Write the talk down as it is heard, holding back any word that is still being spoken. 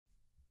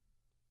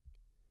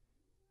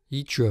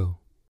Yitro.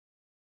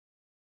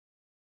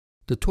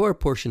 The Torah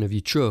portion of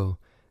Yitro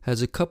has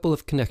a couple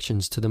of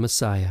connections to the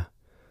Messiah.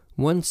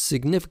 One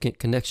significant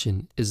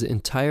connection is the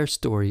entire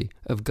story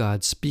of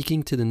God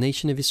speaking to the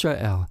nation of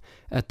Israel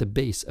at the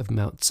base of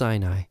Mount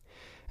Sinai,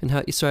 and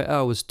how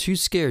Israel was too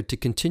scared to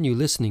continue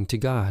listening to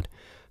God,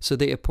 so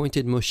they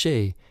appointed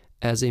Moshe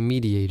as a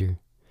mediator.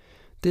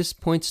 This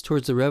points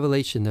towards the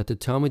revelation that the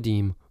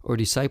Talmudim, or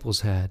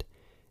disciples, had,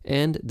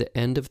 and the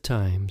end of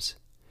times.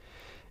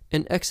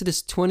 In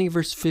Exodus 20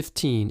 verse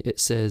 15 it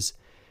says,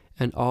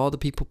 "And all the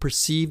people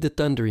perceived the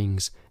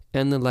thunderings,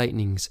 and the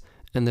lightnings,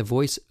 and the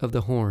voice of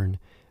the horn,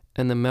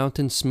 and the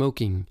mountain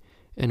smoking,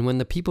 and when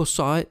the people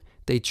saw it,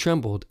 they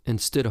trembled and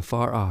stood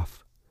afar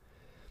off."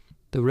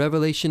 The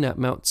revelation at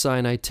Mount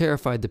Sinai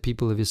terrified the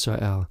people of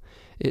Israel.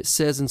 It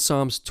says in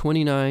Psalms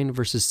 29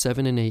 verses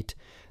 7 and 8,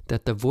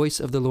 that the voice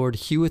of the Lord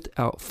heweth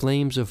out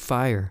flames of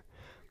fire.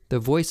 The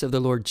voice of the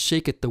Lord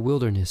shaketh the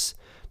wilderness.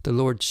 The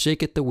Lord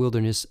shaketh the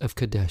wilderness of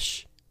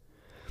Kadesh.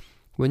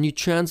 When you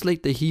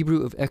translate the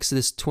Hebrew of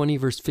Exodus 20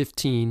 verse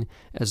 15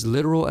 as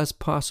literal as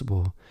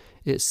possible,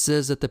 it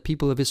says that the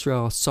people of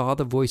Israel saw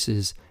the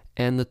voices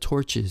and the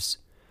torches.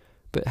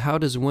 But how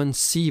does one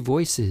see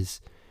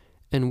voices?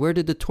 And where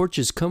did the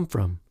torches come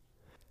from?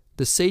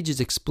 The sages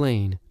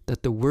explain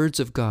that the words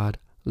of God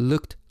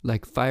looked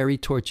like fiery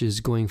torches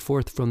going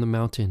forth from the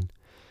mountain.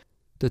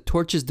 The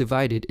torches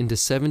divided into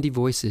 70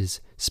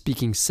 voices,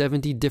 speaking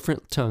 70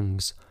 different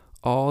tongues,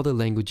 all the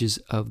languages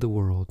of the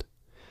world.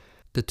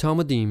 The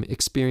Talmudim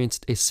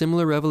experienced a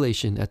similar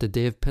revelation at the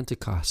day of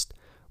Pentecost,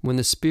 when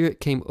the Spirit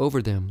came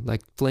over them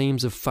like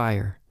flames of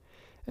fire,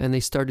 and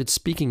they started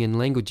speaking in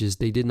languages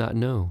they did not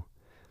know.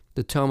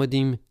 The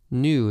Talmudim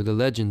knew the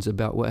legends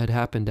about what had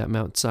happened at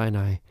Mount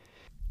Sinai.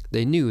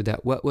 They knew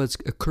that what was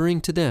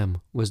occurring to them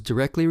was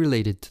directly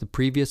related to the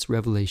previous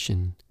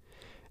revelation.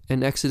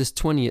 In Exodus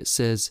 20 it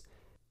says,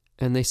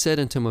 "And they said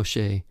unto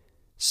Moshe,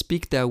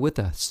 Speak thou with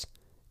us,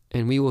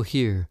 and we will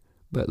hear,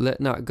 but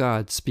let not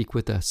God speak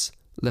with us,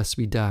 lest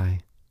we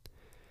die."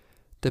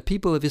 The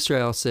people of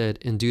Israel said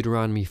in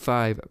Deuteronomy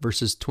 5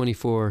 verses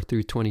 24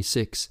 through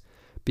 26,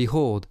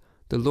 "Behold,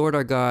 the Lord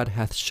our God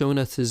hath shown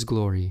us his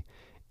glory,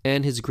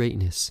 and his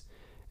greatness,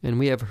 and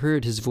we have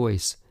heard his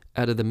voice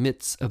out of the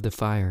midst of the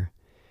fire.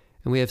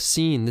 And we have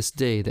seen this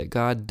day that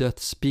God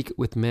doth speak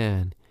with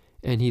man,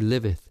 and he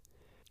liveth.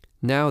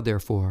 Now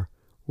therefore,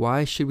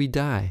 why should we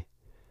die?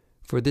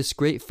 For this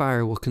great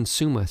fire will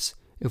consume us,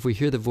 if we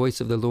hear the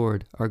voice of the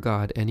Lord our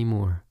God any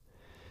more.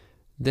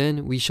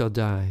 Then we shall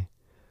die.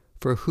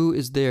 For who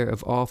is there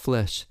of all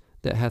flesh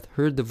that hath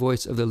heard the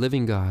voice of the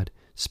living God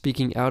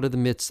speaking out of the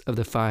midst of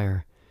the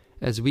fire,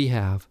 as we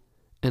have,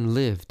 and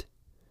lived?"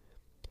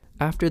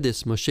 After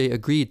this, Moshe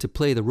agreed to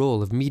play the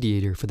role of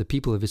mediator for the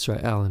people of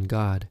Israel and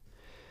God.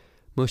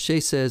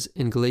 Moshe says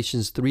in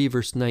Galatians 3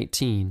 verse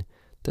 19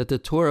 that the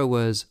Torah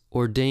was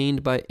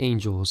ordained by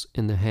angels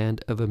in the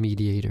hand of a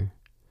mediator.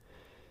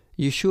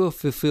 Yeshua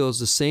fulfills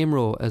the same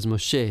role as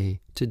Moshe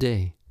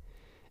today.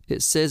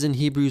 It says in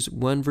Hebrews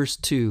 1 verse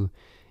 2,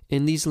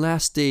 "In these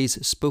last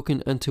days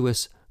spoken unto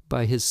us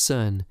by his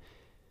Son."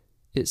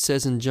 It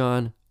says in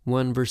John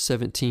 1 verse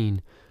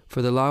 17,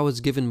 "For the law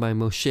was given by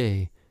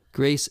Moshe,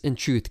 grace and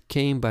truth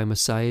came by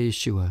Messiah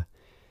Yeshua."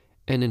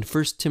 And in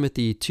 1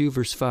 Timothy 2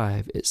 verse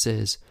 5 it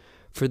says,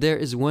 "For there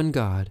is one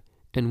God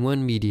and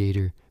one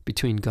mediator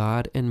between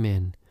God and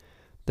men,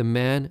 the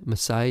man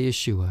Messiah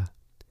Yeshua."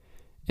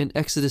 In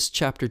Exodus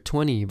chapter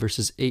 20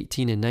 verses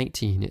 18 and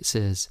 19 it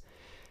says,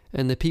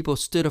 "And the people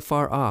stood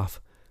afar off,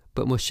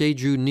 but Moshe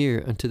drew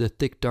near unto the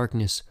thick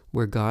darkness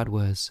where God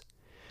was.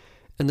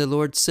 And the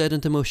Lord said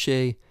unto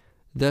Moshe,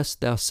 Thus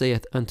thou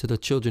sayest unto the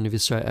children of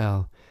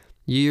Israel,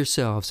 Ye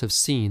yourselves have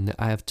seen that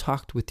I have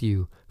talked with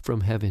you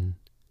from heaven."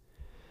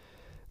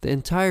 The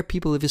entire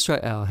people of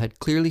Israel had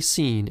clearly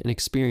seen and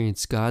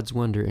experienced God's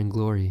wonder and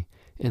glory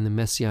in the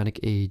Messianic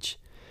age.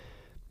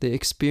 The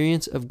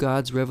experience of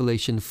God's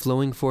revelation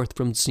flowing forth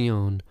from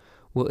Zion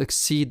will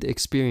exceed the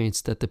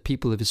experience that the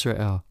people of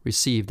Israel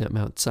received at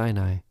Mount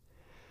Sinai.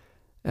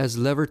 As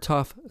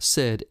Levertov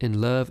said in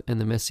Love and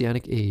the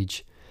Messianic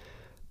Age,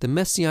 the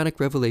Messianic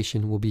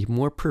revelation will be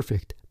more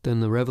perfect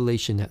than the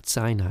revelation at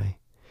Sinai.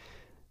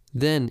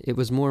 Then it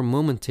was more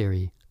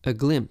momentary, a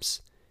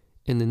glimpse.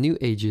 In the new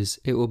ages,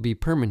 it will be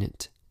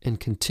permanent and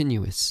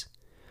continuous.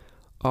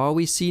 All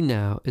we see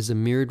now is a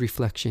mirrored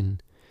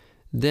reflection.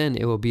 Then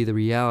it will be the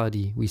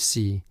reality we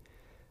see.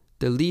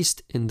 The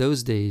least in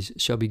those days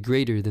shall be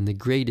greater than the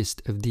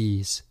greatest of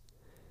these.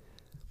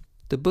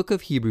 The book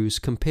of Hebrews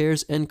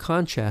compares and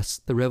contrasts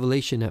the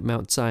revelation at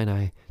Mount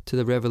Sinai to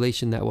the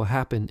revelation that will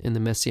happen in the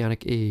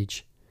Messianic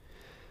age.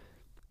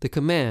 The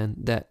command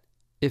that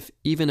if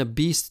even a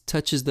beast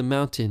touches the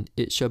mountain,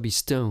 it shall be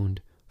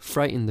stoned,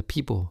 frightened the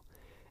people.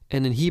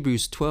 And in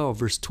Hebrews 12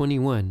 verse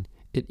 21,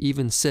 it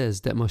even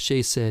says that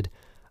Moshe said,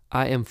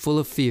 "I am full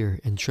of fear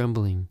and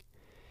trembling."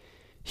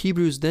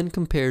 Hebrews then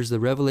compares the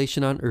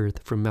revelation on earth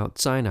from Mount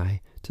Sinai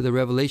to the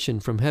revelation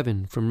from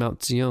heaven from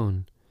Mount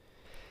Zion.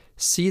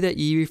 "See that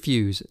ye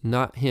refuse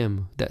not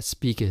him that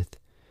speaketh.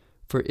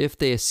 For if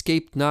they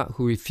escaped not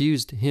who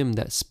refused him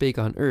that spake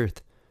on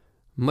earth,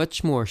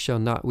 much more shall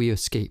not we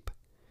escape,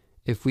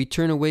 if we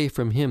turn away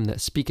from him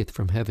that speaketh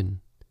from heaven.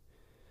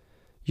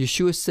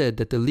 Yeshua said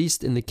that the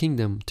least in the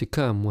kingdom to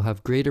come will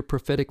have greater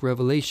prophetic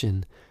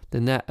revelation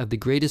than that of the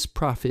greatest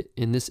prophet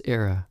in this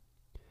era.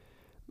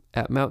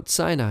 At Mount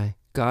Sinai,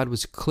 God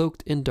was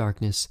cloaked in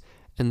darkness,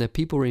 and the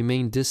people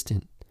remained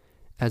distant,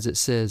 as it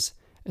says,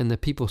 and the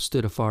people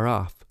stood afar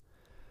off.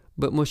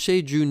 But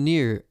Moshe drew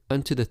near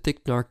unto the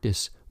thick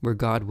darkness where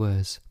God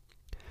was.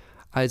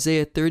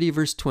 Isaiah 30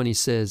 verse 20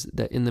 says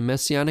that in the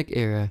Messianic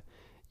era,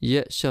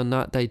 yet shall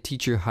not thy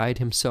teacher hide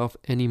himself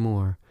any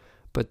more,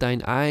 but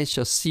thine eyes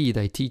shall see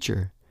thy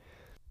teacher.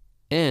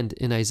 And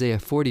in Isaiah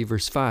 40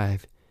 verse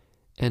 5,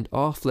 and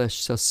all flesh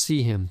shall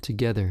see him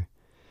together.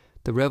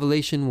 The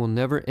revelation will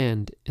never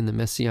end in the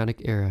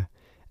Messianic era,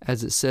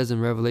 as it says in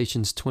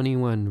Revelations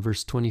 21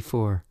 verse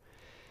 24.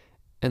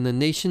 And the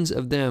nations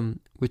of them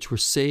which were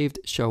saved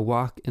shall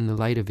walk in the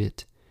light of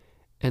it,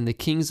 and the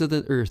kings of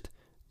the earth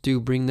do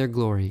bring their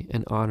glory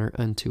and honor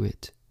unto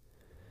it.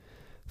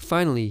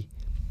 Finally,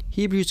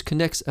 Hebrews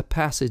connects a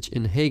passage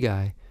in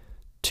Haggai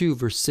 2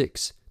 verse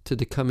 6 to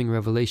the coming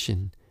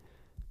revelation,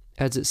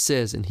 as it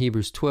says in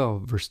Hebrews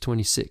 12 verse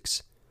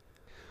 26.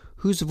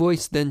 Whose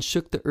voice then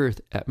shook the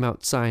earth at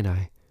Mount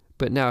Sinai,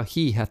 but now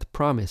he hath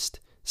promised,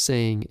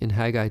 saying in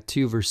Haggai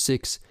 2 verse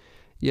 6,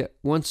 Yet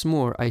once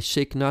more I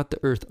shake not the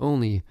earth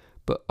only,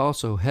 but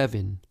also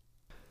heaven.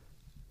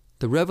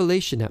 The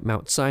revelation at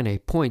Mount Sinai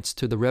points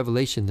to the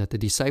revelation that the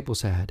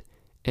disciples had,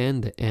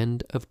 and the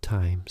end of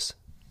times.